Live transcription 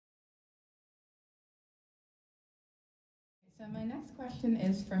So my next question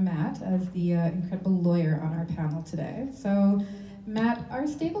is for Matt, as the incredible lawyer on our panel today. So Matt, are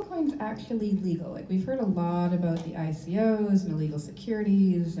stablecoins actually legal? Like, we've heard a lot about the ICOs and illegal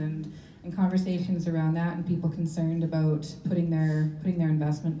securities and conversations around that, and people concerned about putting their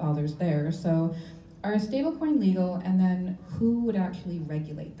investment dollars there. So are stablecoin legal, and then who would actually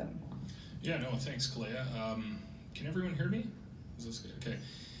regulate them? Yeah, no, thanks, Kalea. Can everyone hear me? Is this good? Okay.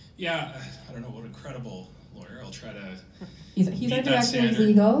 Yeah, I don't know, what incredible lawyer. I'll try to He's our director of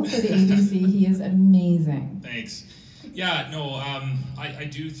legal for the ABC. He is amazing. Thanks. Yeah, no, I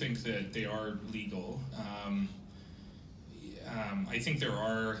do think that they are legal. I think there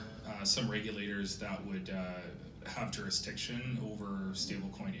are some regulators that would have jurisdiction over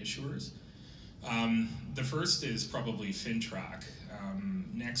stablecoin issuers. The first is probably FINTRAC.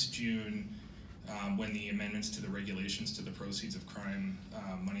 Next June, when the amendments to the regulations to the Proceeds of Crime,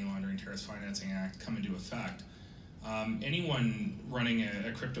 Money Laundering, Terrorist Financing Act come into effect, anyone running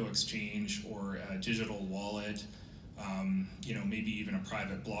a crypto exchange or a digital wallet, maybe even a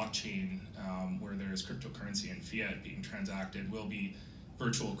private blockchain where there's cryptocurrency and fiat being transacted will be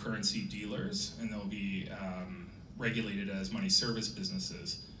virtual currency dealers, and they'll be regulated as money service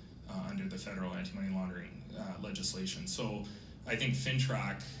businesses under the federal anti-money laundering legislation. So I think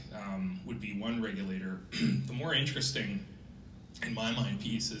FINTRAC would be one regulator. The more interesting, in my mind,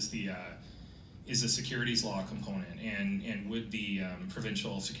 piece is the securities law component, and would the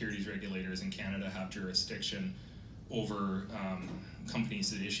provincial securities regulators in Canada have jurisdiction over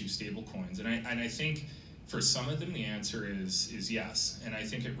companies that issue stablecoins? And I think for some of them the answer is yes, and I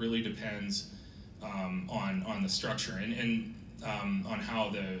think it really depends on the structure and on how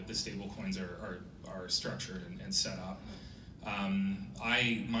the stablecoins are structured and set up.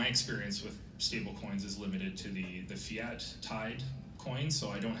 My experience with stablecoins is limited to the fiat-tied coins, so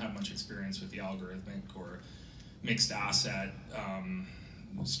I don't have much experience with the algorithmic or mixed asset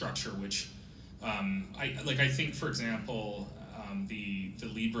structure, which I think, for example, the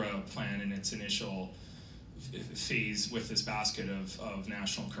Libra plan in its initial phase with this basket of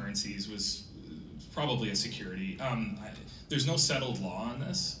national currencies was probably a security. There's no settled law on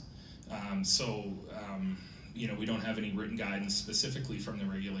this, we don't have any written guidance specifically from the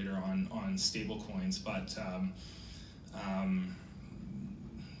regulator on stablecoins, but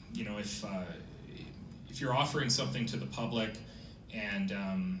if you're offering something to the public and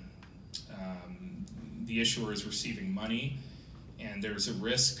the issuer is receiving money, and there's a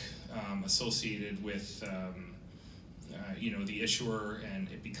risk associated with the issuer, and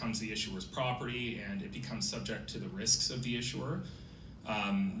it becomes the issuer's property, and it becomes subject to the risks of the issuer,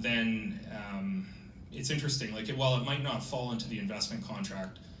 then it's interesting. While it might not fall into the investment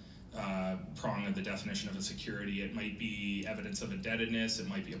contract prong of the definition of a security, it might be evidence of indebtedness, it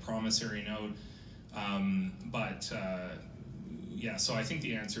might be a promissory note, so I think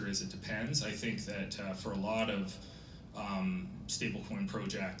the answer is it depends. I think that for a lot of stablecoin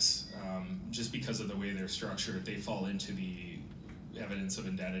projects, just because of the way they're structured, they fall into the evidence of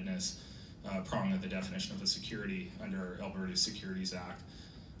indebtedness prong of the definition of a security under Alberta's Securities Act.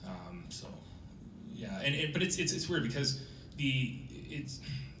 But it's weird because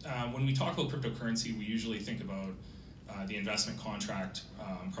when we talk about cryptocurrency, we usually think about the investment contract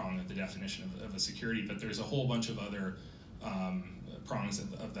prong of the definition of a security, but there's a whole bunch of other prongs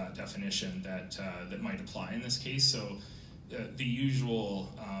of that definition that might apply in this case. So the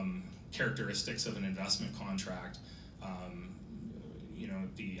usual characteristics of an investment contract,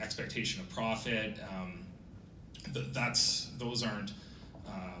 the expectation of profit,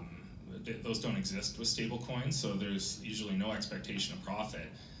 those don't exist with stablecoins, so there's usually no expectation of profit.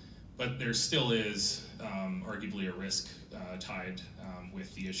 But there still is arguably a risk tied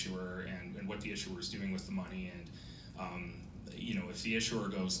with the issuer and what the issuer is doing with the money. And if the issuer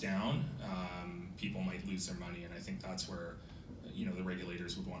goes down, people might lose their money, and I think that's where the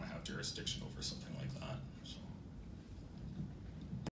regulators would want to have jurisdiction over something like that. So.